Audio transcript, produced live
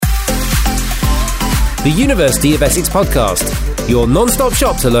the University of Essex podcast, your non-stop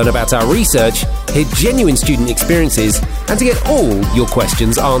shop to learn about our research, hear genuine student experiences, and to get all your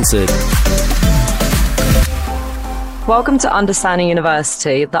questions answered. Welcome to Understanding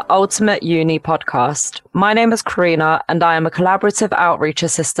University, the ultimate uni podcast. My name is Karina, and I am a collaborative outreach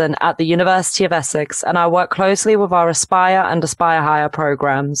assistant at the University of Essex, and I work closely with our Aspire and Aspire Higher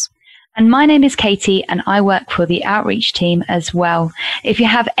programs. And my name is Katie, and I work for the outreach team as well. If you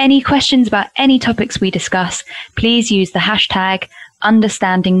have any questions about any topics we discuss, please use the hashtag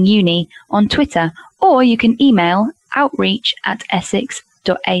 #UnderstandingUni on Twitter, or you can email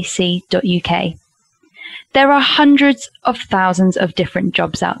outreach@essex.ac.uk. There are hundreds of thousands of different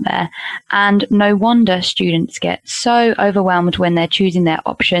jobs out there, and no wonder students get so overwhelmed when they're choosing their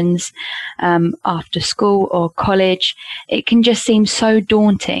options after school or college. It can just seem so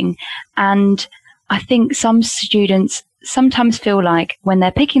daunting, and I think some students sometimes feel like when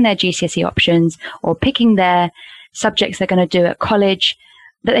they're picking their GCSE options or picking their subjects they're going to do at college,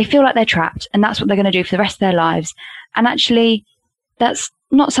 that they feel like they're trapped and that's what they're going to do for the rest of their lives. And actually, that's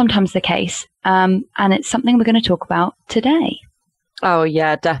not sometimes the case. And it's something we're going to talk about today. Oh,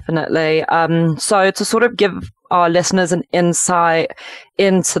 yeah, definitely. So to sort of give our listeners an insight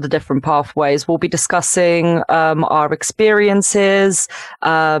into the different pathways, we'll be discussing our experiences,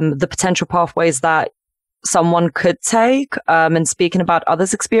 the potential pathways that someone could take, and speaking about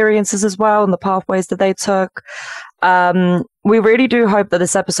others' experiences as well and the pathways that they took. We really do hope that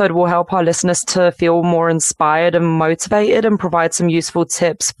this episode will help our listeners to feel more inspired and motivated and provide some useful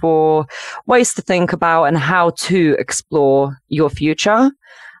tips for ways to think about and how to explore your future.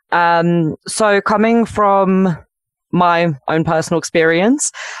 So coming from my own personal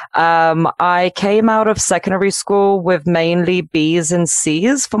experience, I came out of secondary school with mainly B's and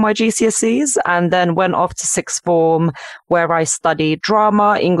C's for my GCSEs, and then went off to sixth form where I studied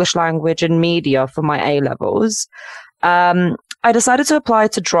drama, English language and media for my A-levels. I decided to apply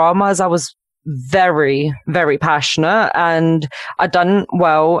to drama as I was very, very passionate, and I'd done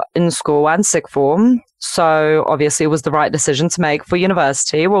well in school and sixth form. So obviously it was the right decision to make for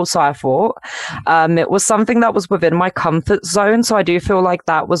university. Well, so I thought. It was something that was within my comfort zone. So I do feel like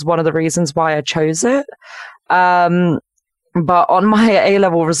that was one of the reasons why I chose it. But on my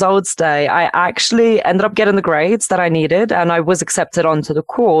A-level results day, I actually ended up getting the grades that I needed, and I was accepted onto the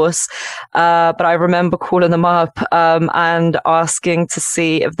course. But I remember calling them up and asking to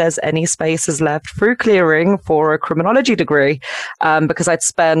see if there's any spaces left through clearing for a criminology degree, because I'd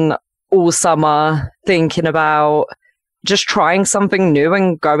spent all summer thinking about just trying something new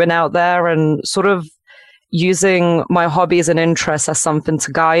and going out there and sort of using my hobbies and interests as something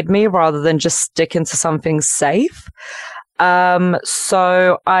to guide me rather than just sticking to something safe.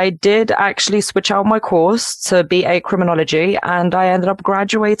 So I did actually switch out my course to BA Criminology, and I ended up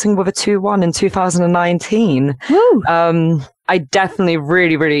graduating with a 2-1 in 2019. I definitely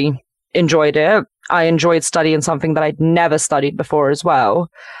really, really enjoyed it. I enjoyed studying something that I'd never studied before as well.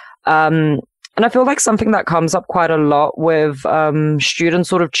 And I feel like something that comes up quite a lot with students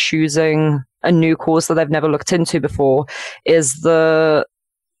sort of choosing a new course that they've never looked into before is the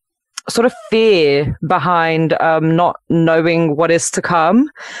sort of fear behind not knowing what is to come.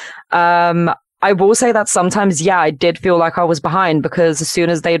 I will say that sometimes, yeah, I did feel like I was behind, because as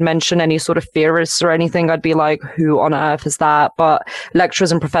soon as they'd mention any sort of theorists or anything, I'd be like, who on earth is that? But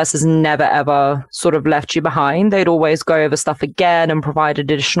lecturers and professors never, ever sort of left you behind. They'd always go over stuff again and provide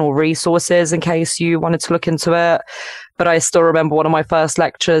additional resources in case you wanted to look into it. But I still remember one of my first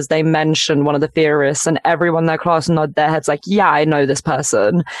lectures, they mentioned one of the theorists, and everyone in their class nodded their heads like, yeah, I know this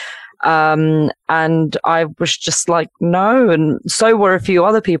person. And I was just like, no. And so were a few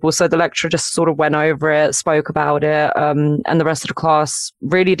other people. So the lecturer just sort of went over it, spoke about it. And the rest of the class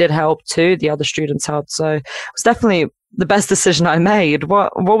really did help too. The other students helped. So it was definitely the best decision I made.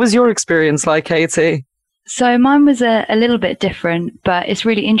 What was your experience like, Katie? So mine was a little bit different, but it's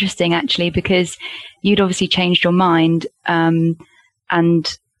really interesting actually, because you'd obviously changed your mind. And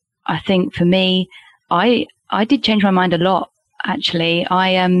I think for me, I did change my mind a lot, actually.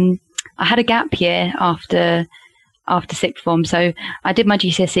 I had a gap year after sixth form. So I did my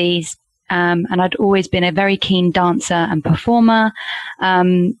GCSEs, and I'd always been a very keen dancer and performer.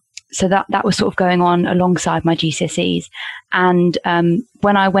 So that was sort of going on alongside my GCSEs. And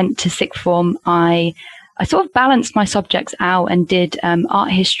when I went to sixth form, I sort of balanced my subjects out and did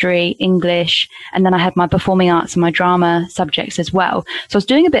art history, English, and then I had my performing arts and my drama subjects as well. So I was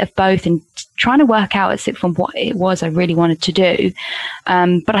doing a bit of both and trying to work out at sixth form what it was I really wanted to do.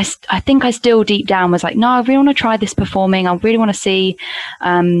 But I think I still deep down was like, no, I really want to try this performing. I really want to see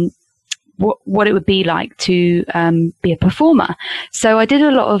what it would be like to be a performer. So I did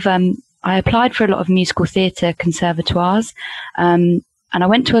a lot of I applied for a lot of musical theatre conservatoires, and I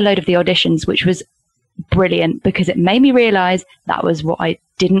went to a load of the auditions, which was brilliant because it made me realise that was what I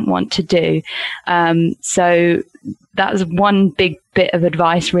didn't want to do. So that was one big bit of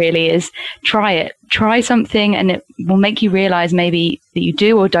advice, really, is try something, and it will make you realise maybe that you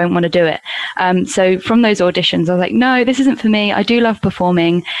do or don't want to do it. So from those auditions, I was like, no, this isn't for me. I do love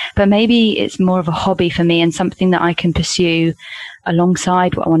performing, but maybe it's more of a hobby for me and something that I can pursue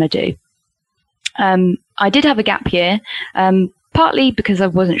alongside what I want to do. I did have a gap year, partly because I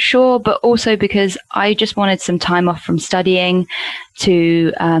wasn't sure, but also because I just wanted some time off from studying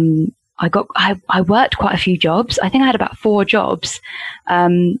to, I worked quite a few jobs. I think I had about 4 jobs,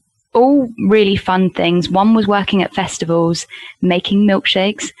 all really fun things. One was working at festivals, making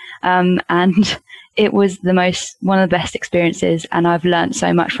milkshakes, and it was one of the best experiences, and I've learned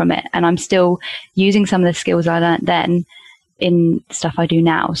so much from it. And I'm still using some of the skills I learned then in stuff I do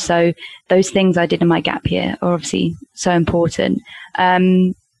now. So those things I did in my gap year are obviously so important.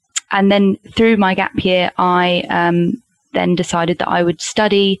 And then through my gap year, I then decided that I would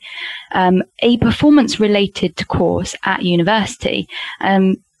study a performance-related course at university,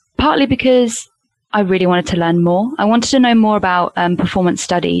 partly because I really wanted to learn more. I wanted to know more about performance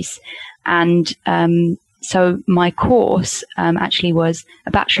studies. And so my course actually was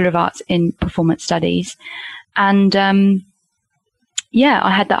a Bachelor of Arts in Performance Studies. And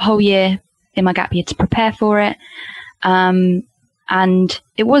I had that whole year in my gap year to prepare for it. And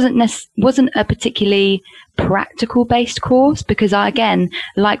it wasn't a particularly practical based course because again,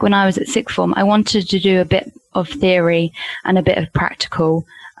 like when I was at sixth form, I wanted to do a bit of theory and a bit of practical.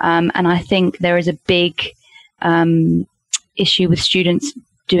 And I think there is a big issue with students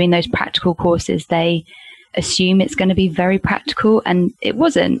doing those practical courses. They assume it's going to be very practical, and it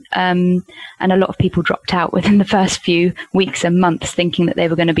wasn't. And a lot of people dropped out within the first few weeks and months thinking that they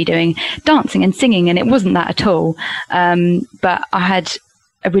were going to be doing dancing and singing, and it wasn't that at all. But I had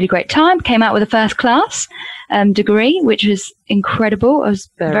a really great time, came out with a first class degree, which was incredible. I was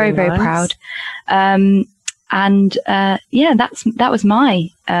very, very proud. That was my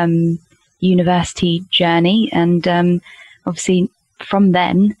university journey. And obviously from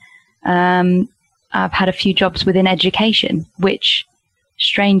then, I've had a few jobs within education, which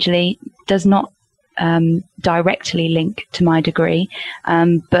strangely does not directly link to my degree.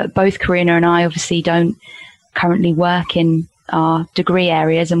 But both Karina and I obviously don't currently work in our degree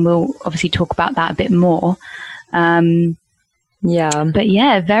areas, and we'll obviously talk about that a bit more. But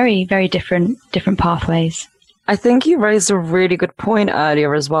very, very different pathways. I think you raised a really good point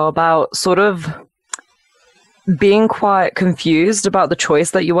earlier as well about sort of being quite confused about the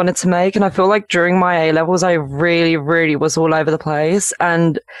choice that you wanted to make. And I feel like during my A-levels, I really, really was all over the place.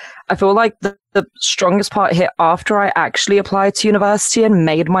 And I feel like the strongest part hit after I actually applied to university and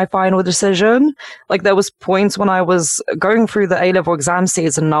made my final decision. Like there was points when I was going through the A-level exam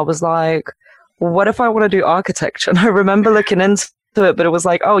season and I was like, well, what if I want to do architecture? And I remember looking into it, but it was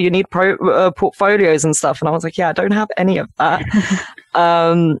like, oh, you need portfolios and stuff. And I was like, yeah, I don't have any of that.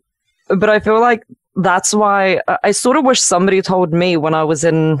 But I feel like that's why I sort of wish somebody told me when I was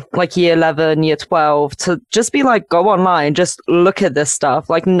in like year 11, year 12 to just be like, go online, just look at this stuff.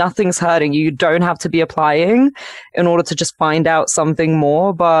 Like nothing's hurting you. You don't have to be applying in order to just find out something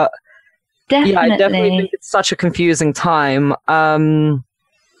more. But definitely. Yeah, I definitely think it's such a confusing time. And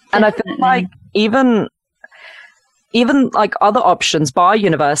I feel like even like other options bar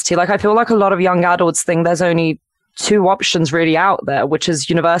university, like I feel like a lot of young adults think there's only 2 options really out there, which is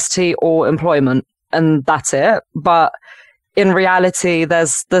university or employment. And that's it. But in reality,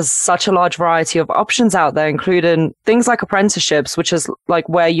 there's such a large variety of options out there, including things like apprenticeships, which is like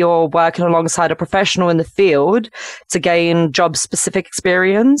where you're working alongside a professional in the field to gain job-specific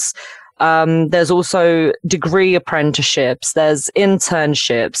experience. There's also degree apprenticeships, there's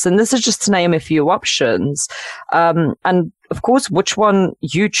internships, and this is just to name a few options. And of course, which one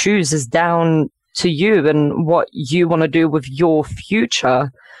you choose is down to you and what you want to do with your future.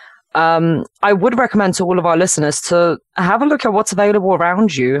 I would recommend to all of our listeners to have a look at what's available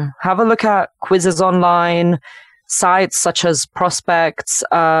around you. Have a look at quizzes online, sites such as Prospects,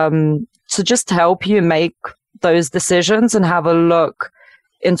 to just help you make those decisions and have a look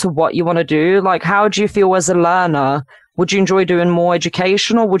into what you want to do. Like, how do you feel as a learner? Would you enjoy doing more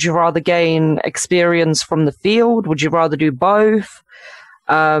education, or would you rather gain experience from the field? Would you rather do both?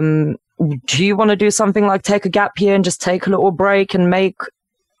 Do you want to do something like take a gap year and just take a little break and make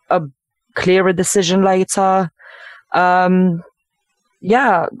a clearer decision later? I don't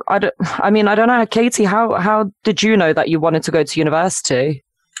know. Katie, how did you know that you wanted to go to university?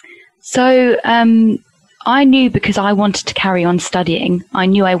 So I knew, because I wanted to carry on studying. I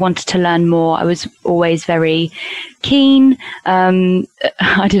knew I wanted to learn more. I was always very keen.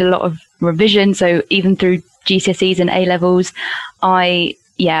 I did a lot of revision. So even through GCSEs and A levels, I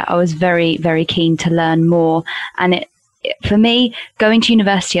was very, very keen to learn more. And for me, going to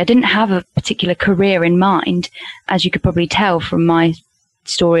university, I didn't have a particular career in mind, as you could probably tell from my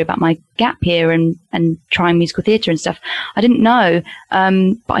story about my gap year and trying musical theatre and stuff. I didn't know,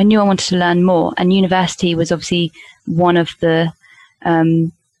 but I knew I wanted to learn more. And university was obviously one of the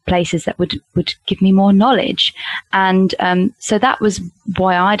places that would give me more knowledge. And so that was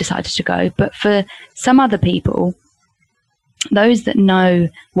why I decided to go. But for some other people, those that know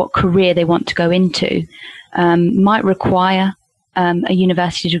what career they want to go into might require a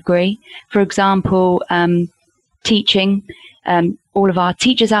university degree. For example, teaching. All of our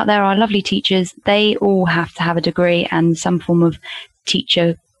teachers out there, our lovely teachers, they all have to have a degree and some form of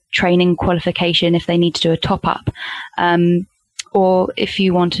teacher training qualification if they need to do a top up. Or if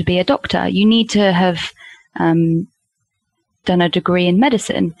you want to be a doctor, you need to have done a degree in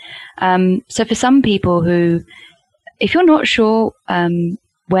medicine. So for some people who, if you're not sure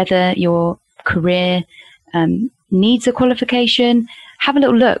whether your career needs a qualification, have a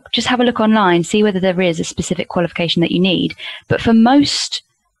little look. Just have a look online, see whether there is a specific qualification that you need. But for most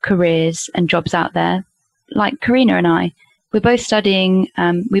careers and jobs out there, like Karina and I, we're both studying,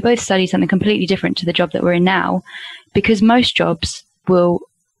 we both study something completely different to the job that we're in now, because most jobs will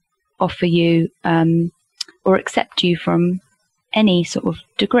offer you or accept you from any sort of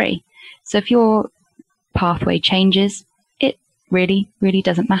degree. So if your pathway changes, it really, really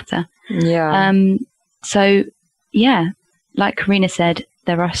doesn't matter. Yeah. So, yeah, like Karina said,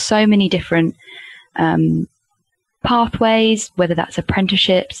 there are so many different pathways, whether that's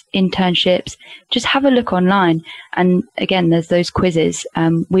apprenticeships, internships. Just have a look online. And again, there's those quizzes.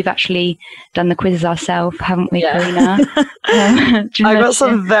 We've actually done the quizzes ourselves, haven't we, Karina? I got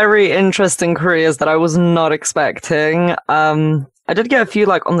some very interesting careers that I was not expecting. I did get a few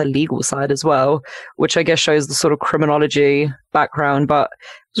like on the legal side as well, which I guess shows the sort of criminology background, but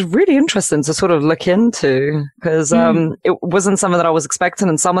it was really interesting to sort of look into because it wasn't something that I was expecting,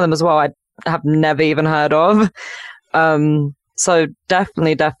 and some of them as well I have never even heard of. So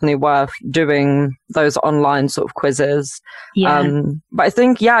definitely worth doing those online sort of quizzes. Yeah. But I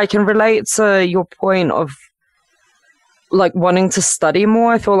think, I can relate to your point of like wanting to study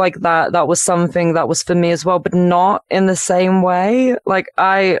more. I feel like that was something that was for me as well, but not in the same way. Like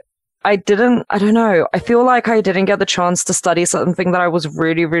I don't know. I feel like I didn't get the chance to study something that I was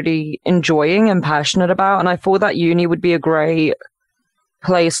really, really enjoying and passionate about. And I thought that uni would be a great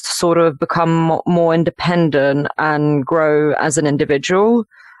place to sort of become more independent and grow as an individual.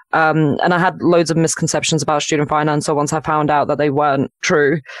 And I had loads of misconceptions about student finance. So once I found out that they weren't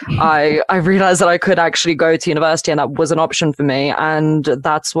true, I realized that I could actually go to university and that was an option for me. And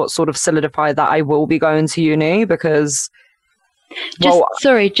that's what sort of solidified that I will be going to uni because...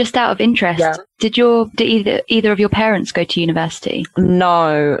 Just out of interest, did either of your parents go to university?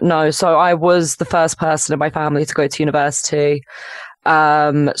 No. So I was the first person in my family to go to university.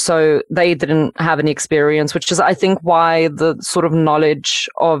 So they didn't have any experience, which is, I think, why the sort of knowledge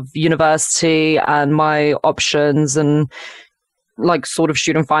of university and my options and like sort of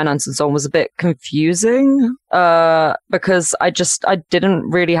student finance and so on was a bit confusing, because I didn't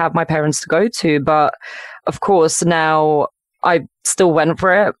really have my parents to go to. But of course, now I still went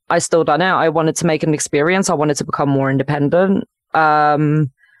for it. I still done it. I wanted to make an experience. I wanted to become more independent. And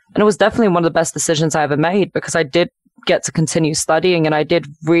it was definitely one of the best decisions I ever made because I did get to continue studying and I did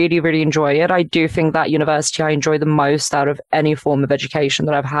really, really enjoy it. I do think that university I enjoy the most out of any form of education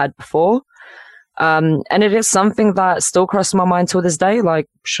that I've had before. And it is something that still crosses my mind to this day. Like,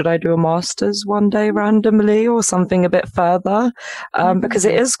 should I do a master's one day randomly or something a bit further? Because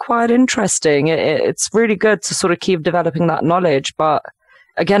it is quite interesting. It's really good to sort of keep developing that knowledge. But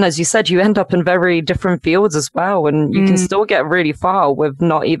again, as you said, you end up in very different fields as well. And you can still get really far with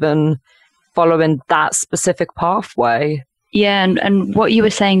not even following that specific pathway. Yeah. And what you were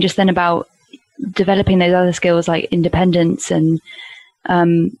saying just then about developing those other skills like independence and,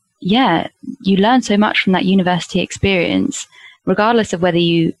 you learn so much from that university experience, regardless of whether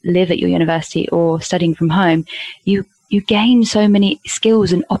you live at your university or studying from home. You gain so many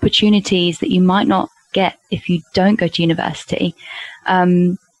skills and opportunities that you might not get if you don't go to university.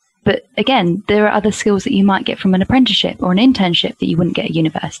 But again, there are other skills that you might get from an apprenticeship or an internship that you wouldn't get at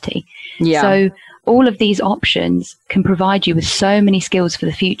university. Yeah. So all of these options can provide you with so many skills for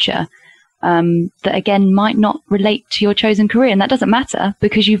the future. That again might not relate to your chosen career, and that doesn't matter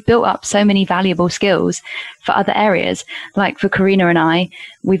because you've built up so many valuable skills for other areas. Like for Karina and I,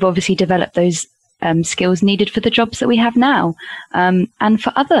 we've obviously developed those skills needed for the jobs that we have now, and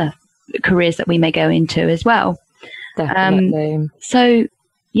for other careers that we may go into as well. Definitely. So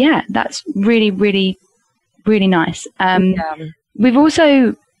yeah, that's really, really, really nice. We've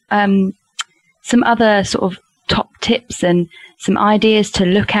also some other sort of top tips and some ideas to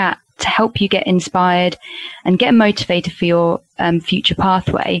look at to help you get inspired and get motivated for your future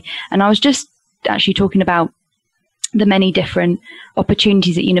pathway. And I was just actually talking about the many different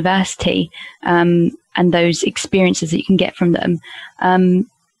opportunities at university and those experiences that you can get from them.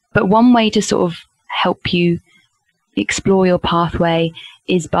 But one way to sort of help you explore your pathway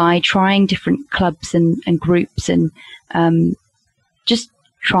is by trying different clubs and groups and just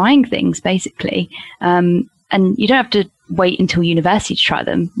trying things, basically. And you don't have to wait until university to try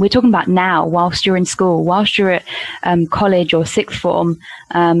them. We're talking about now, whilst you're in school, whilst you're at college or sixth form.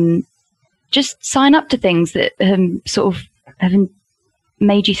 Just sign up to things that sort of haven't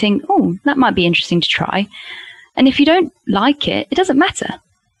made you think, oh, that might be interesting to try. And if you don't like it, it doesn't matter.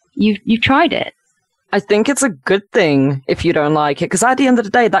 You've tried it. I think it's a good thing if you don't like it, because at the end of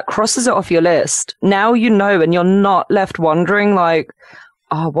the day, that crosses it off your list. Now you know, and you're not left wondering like,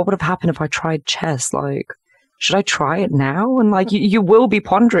 oh, what would have happened if I tried chess? Like, should I try it now? And like, you will be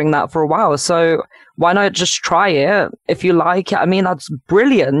pondering that for a while. So why not just try it? If you like it, I mean, that's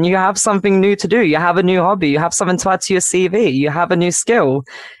brilliant. You have something new to do. You have a new hobby. You have something to add to your CV. You have a new skill.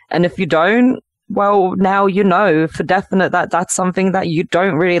 And if you don't, well, now you know for definite that that's something that you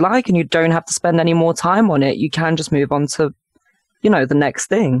don't really like, and you don't have to spend any more time on it. You can just move on to, the next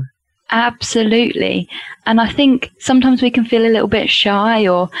thing. Absolutely. And I think sometimes we can feel a little bit shy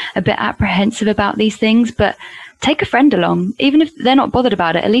or a bit apprehensive about these things, but take a friend along. Even if they're not bothered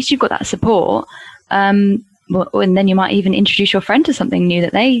about it, at least you've got that support. And then you might even introduce your friend to something new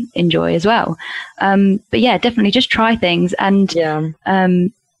that they enjoy as well. But yeah, definitely just try things and do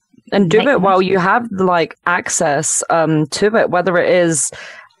it while you have like access to it, whether it is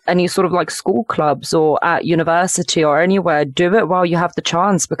any sort of like school clubs or at university or anywhere. Do it while you have the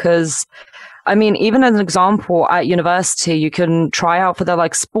chance, because I mean, even as an example, at university, you can try out for their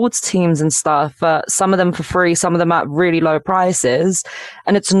like sports teams and stuff, some of them for free, some of them at really low prices.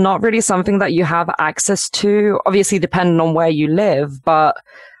 And it's not really something that you have access to, obviously depending on where you live. But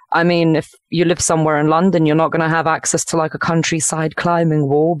I mean, if you live somewhere in London, you're not going to have access to like a countryside climbing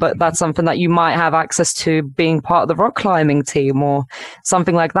wall, but that's something that you might have access to being part of the rock climbing team or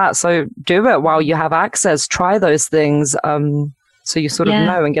something like that. So do it while you have access, try those things. So you sort of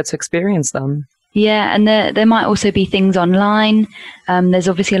know and get to experience them. Yeah, and there might also be things online. There's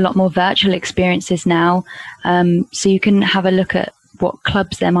obviously a lot more virtual experiences now. So you can have a look at what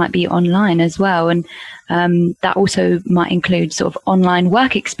clubs there might be online as well. And that also might include sort of online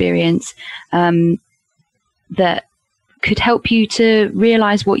work experience that could help you to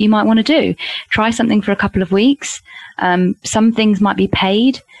realize what you might want to do. Try something for a couple of weeks. Some things might be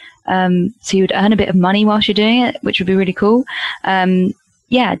paid. So you would earn a bit of money whilst you're doing it, which would be really cool.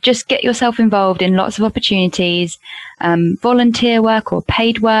 Just get yourself involved in lots of opportunities, volunteer work or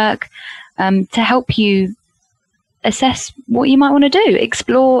paid work, to help you assess what you might want to do.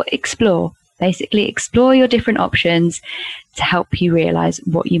 Explore. Basically, explore your different options to help you realize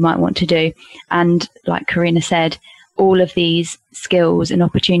what you might want to do. And like Karina said, all of these skills and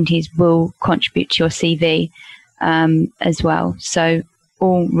opportunities will contribute to your CV as well. So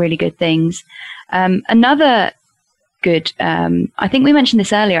all really good things. Another good, I think we mentioned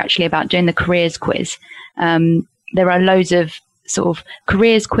this earlier actually about doing the careers quiz. There are loads of sort of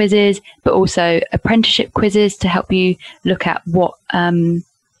careers quizzes, but also apprenticeship quizzes to help you look at what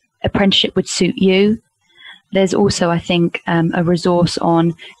apprenticeship would suit you. There's also, I think, a resource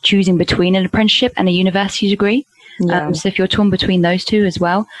on choosing between an apprenticeship and a university degree. So if you're torn between those two as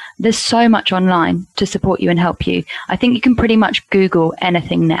well, there's so much online to support you and help you. I think you can pretty much Google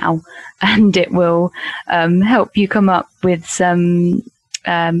anything now and it will help you come up with some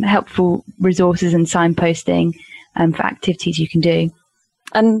helpful resources and signposting for activities you can do.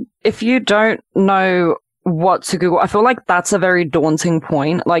 And if you don't know what to Google, I feel like that's a very daunting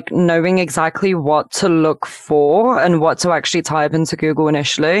point, like knowing exactly what to look for and what to actually type into Google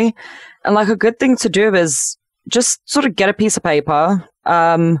initially. And like a good thing to do is just sort of get a piece of paper,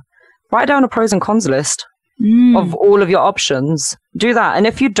 write down a pros and cons list of all of your options. Do that. And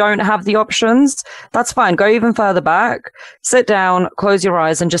if you don't have the options, that's fine. Go even further back, sit down, close your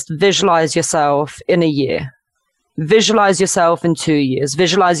eyes and just visualize yourself in a year. Visualize yourself in 2 years.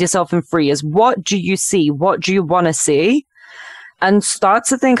 Visualize yourself in 3 years. What do you see? What do you want to see? And start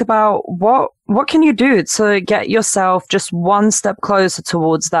to think about what can you do to get yourself just one step closer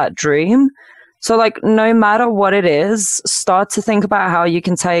towards that dream. So like, no matter what it is, start to think about how you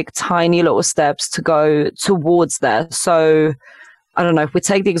can take tiny little steps to go towards there. So I don't know, if we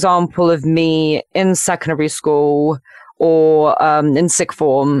take the example of me in secondary school or in sixth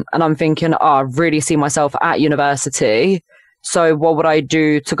form, and I'm thinking, I really see myself at university. So what would I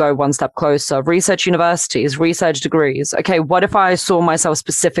do to go one step closer? Research universities, research degrees. Okay, what if I saw myself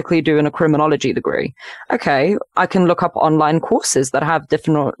specifically doing a criminology degree? Okay, I can look up online courses that have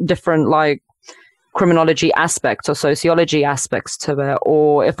different like criminology aspects or sociology aspects to it.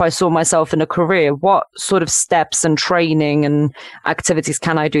 Or if I saw myself in a career, what sort of steps and training and activities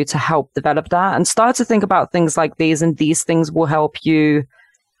can I do to help develop that? And start to think about things like these, and these things will help you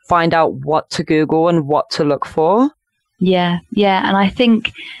find out what to Google and what to look for. Yeah. And I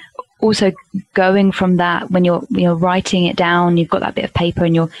think also going from that, when you're writing it down, you've got that bit of paper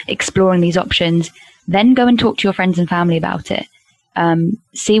and you're exploring these options, then go and talk to your friends and family about it.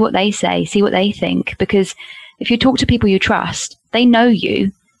 See what they say, see what they think, because if you talk to people you trust, they know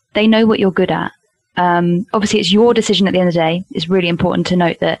you, they know what you're good at. Obviously it's your decision at the end of the day. It's really important to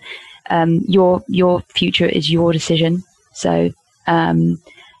note that your future is your decision. So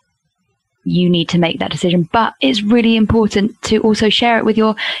you need to make that decision, but it's really important to also share it with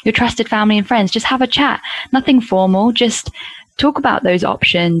your trusted family and friends. Just have a chat, nothing formal, just talk about those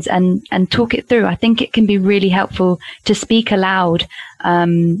options and talk it through. I think it can be really helpful to speak aloud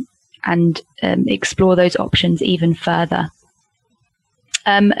and explore those options even further.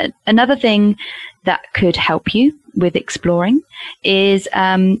 Another thing that could help you with exploring is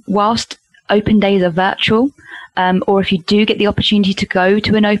whilst open days are virtual, or if you do get the opportunity to go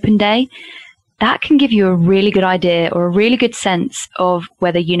to an open day, that can give you a really good idea or a really good sense of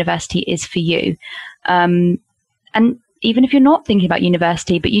whether university is for you. And even if you're not thinking about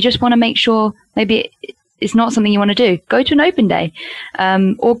university, but you just want to make sure maybe it's not something you want to do, go to an open day,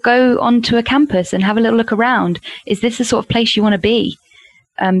 or go onto a campus and have a little look around. Is this the sort of place you want to be?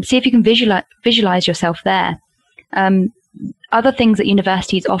 See if you can visualize yourself there. Other things that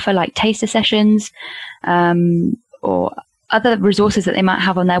universities offer, like taster sessions, or other resources that they might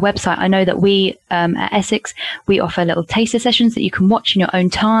have on their website. I know that we at Essex, we offer little taster sessions that you can watch in your own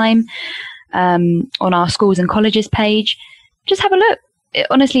time on our schools and colleges page. Just have a look. It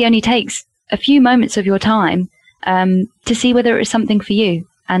honestly only takes a few moments of your time to see whether it is something for you.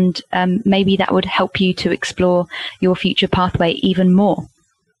 And maybe that would help you to explore your future pathway even more.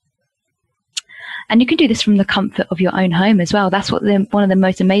 And you can do this from the comfort of your own home as well. That's what one of the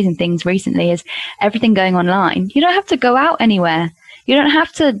most amazing things recently is, everything going online. You don't have to go out anywhere. You don't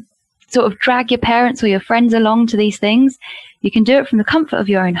have to sort of drag your parents or your friends along to these things. You can do it from the comfort of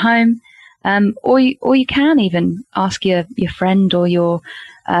your own home. Or you can even ask your friend or your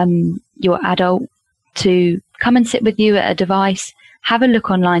adult to come and sit with you at a device, have a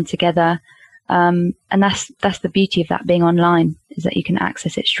look online together. And that's the beauty of that being online, is that you can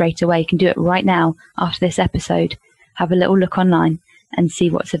access it straight away. You can do it right now after this episode. Have a little look online and see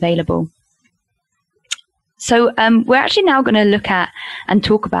what's available. So we're actually now going to look at and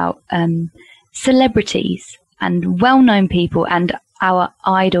talk about celebrities and well-known people and our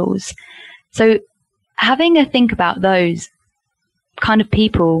idols. So having a think about those kind of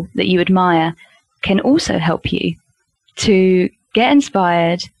people that you admire can also help you to get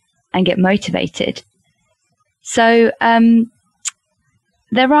inspired and get motivated. So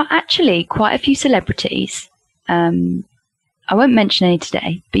there are actually quite a few celebrities. I won't mention any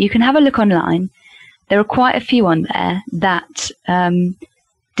today, but you can have a look online. There are quite a few on there that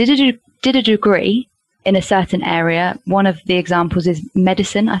did a degree in a certain area. One of the examples is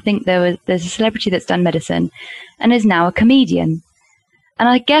medicine. I think there's a celebrity that's done medicine and is now a comedian. And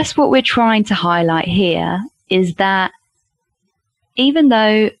I guess what we're trying to highlight here is that even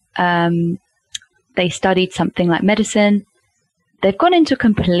though they studied something like medicine, they've gone into a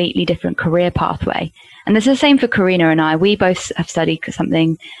completely different career pathway. And this is the same for Karina and I. We both have studied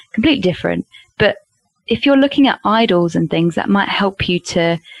something completely different. But if you're looking at idols and things, that might help you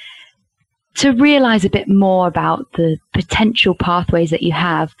to realize a bit more about the potential pathways that you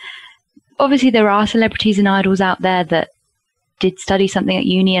have. Obviously, there are celebrities and idols out there that did study something at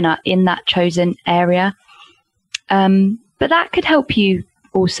uni and are in that chosen area. But that could help you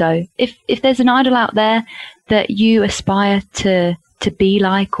also. If there's an idol out there that you aspire to be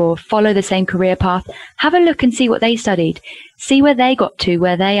like or follow the same career path, have a look and see what they studied. See where they got to,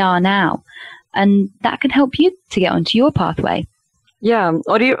 where they are now. And that can help you to get onto your pathway. Yeah,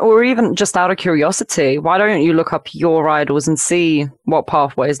 or even just out of curiosity, why don't you look up your idols and see what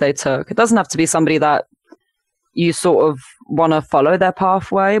pathways they took? It doesn't have to be somebody that you sort of want to follow their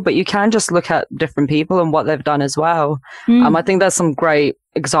pathway, but you can just look at different people and what they've done as well. I think there's some great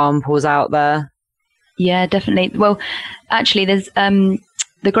examples out there. Yeah, definitely. Well, actually, there's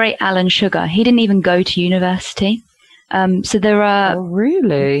the great Alan Sugar. He didn't even go to university. So there are... Oh,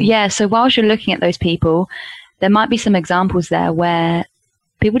 really? Yeah, so whilst you're looking at those people, there might be some examples there where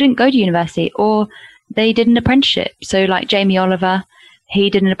people didn't go to university or they did an apprenticeship. So like Jamie Oliver, he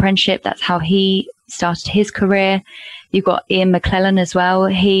did an apprenticeship. That's how he started his career. You've got Ian McClellan as well.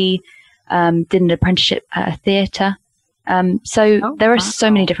 He did an apprenticeship at a theatre. There are so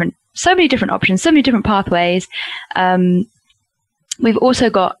many different options, so many different pathways. We've also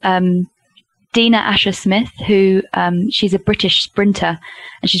got Dina Asher Smith, who she's a British sprinter,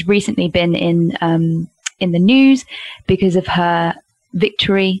 and she's recently been in the news because of her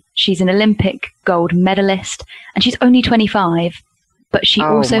victory. She's an Olympic gold medalist, and she's only 25, but she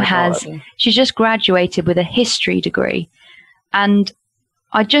she's just graduated with a history degree. And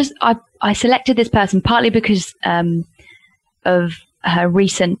I selected this person partly because of her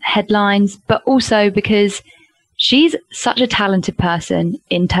recent headlines, but also because she's such a talented person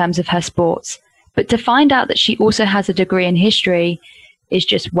in terms of her sports. But to find out that she also has a degree in history is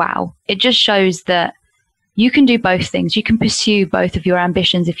just wow. It just shows that you can do both things. You can pursue both of your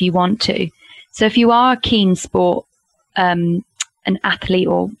ambitions if you want to. So if you are a keen sport, an athlete,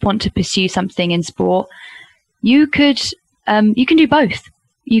 or want to pursue something in sport, you can do both.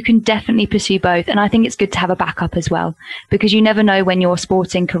 You can definitely pursue both. And I think it's good to have a backup as well, because you never know when your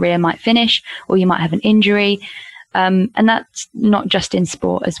sporting career might finish, or you might have an injury. And that's not just in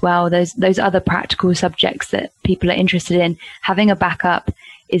sport as well. Those other practical subjects that people are interested in, having a backup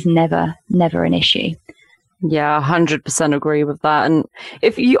is never an issue. Yeah, 100% agree with that. And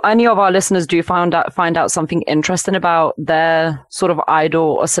if any of our listeners do find out something interesting about their sort of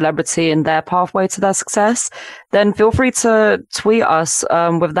idol or celebrity and their pathway to their success, then feel free to tweet us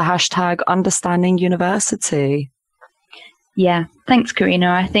with the hashtag #UnderstandingUniversity. Yeah, thanks,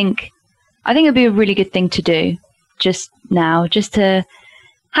 Karina. I think it'd be a really good thing to do just now, just to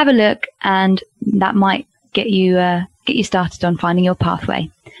have a look, and that might get you started on finding your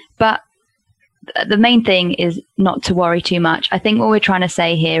pathway. But the main thing is not to worry too much. I think what we're trying to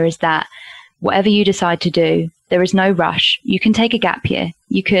say here is that whatever you decide to do, there is no rush. You can take a gap year.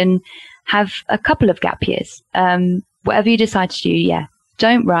 You can have a couple of gap years. Whatever you decide to do,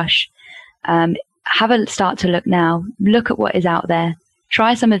 don't rush. Have a start to look now. Look at what is out there.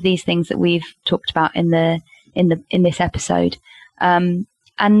 Try some of these things that we've talked about in this episode, and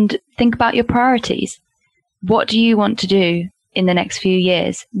think about your priorities. What do you want to do in the next few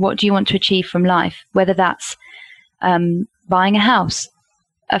years? What do you want to achieve from life? Whether that's buying a house,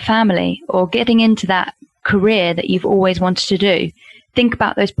 a family, or getting into that career that you've always wanted to do. Think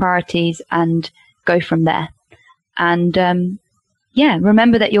about those priorities and go from there. And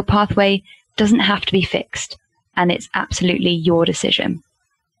remember that your pathway doesn't have to be fixed, and it's absolutely your decision.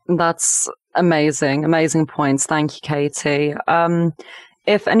 That's amazing. Amazing points. Thank you, Katie.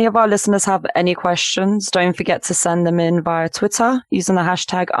 If any of our listeners have any questions, don't forget to send them in via Twitter using the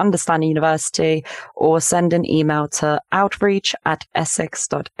hashtag #UnderstandingUniversity, or send an email to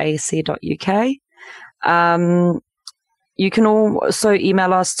outreach@essex.ac.uk. You can also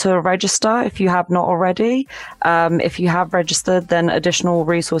email us to register if you have not already. If you have registered, then additional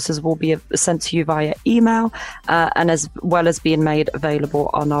resources will be sent to you via email, and as well as being made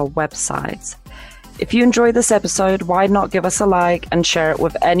available on our website. If you enjoyed this episode, why not give us a like and share it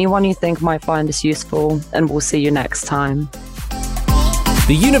with anyone you think might find this useful, and we'll see you next time.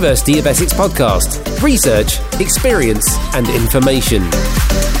 The University of Essex podcast. Research, experience and information.